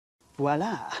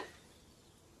Voila.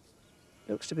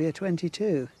 Looks to be a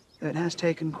 22. It has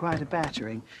taken quite a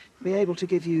battering. Be able to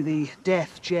give you the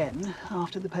death gem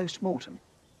after the post-mortem.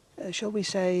 Shall we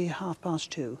say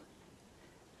 2:30?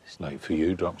 It's late for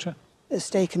you, Doctor. A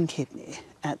steak and kidney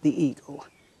at the Eagle.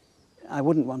 I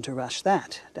wouldn't want to rush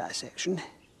that dissection.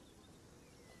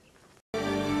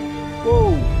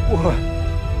 Whoa! Whoa!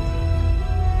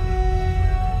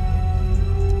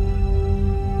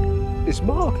 It's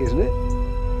Mark, isn't it?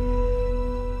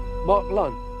 Mark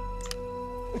Lunn.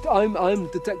 I'm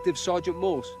Detective Sergeant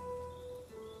Morse.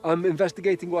 I'm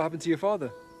investigating what happened to your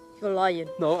father. You're lying.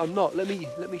 No, I'm not. Let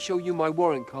me show you my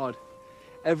warrant card.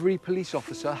 Every police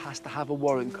officer has to have a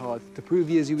warrant card to prove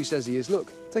he is who he says he is.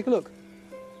 Look, take a look.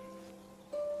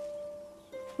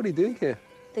 What are you doing here?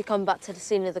 They come back to the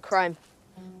scene of the crime.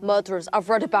 Murderers. I've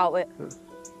read about it.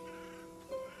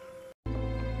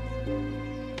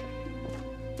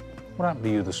 What happened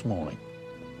to you this morning?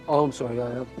 Oh, I'm sorry.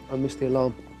 I missed the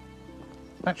alarm.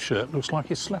 That shirt looks like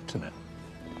you slept in it.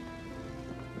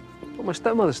 Well, my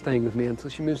stepmother's staying with me until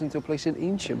she moves into a place in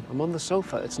Eynsham. I'm on the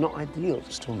sofa. It's not ideal.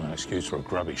 Still no excuse for a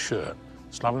grubby shirt.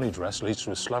 Slovenly dress leads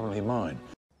to a slovenly mind.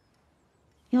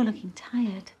 You're looking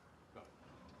tired.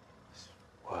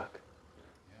 Work.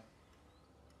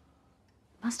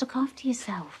 Must look after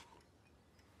yourself.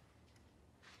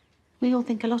 We all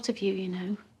think a lot of you, you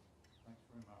know.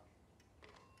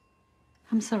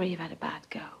 I'm sorry you've had a bad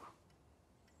go.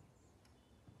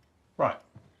 Right.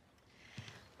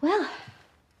 Well,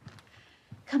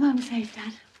 come home safe,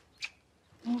 Dad.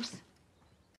 Morse.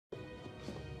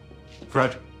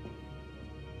 Fred,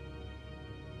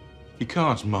 your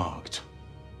card's marked.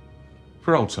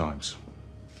 For old times.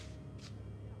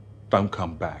 Don't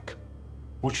come back.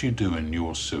 What you do in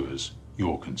your sewers,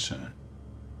 your concern.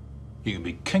 You can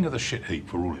be king of the shit heap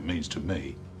for all it means to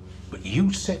me, but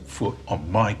you set foot on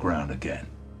my ground again,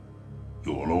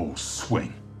 you'll all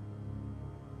swing.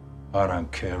 I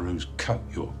don't care whose coat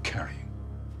you're carrying.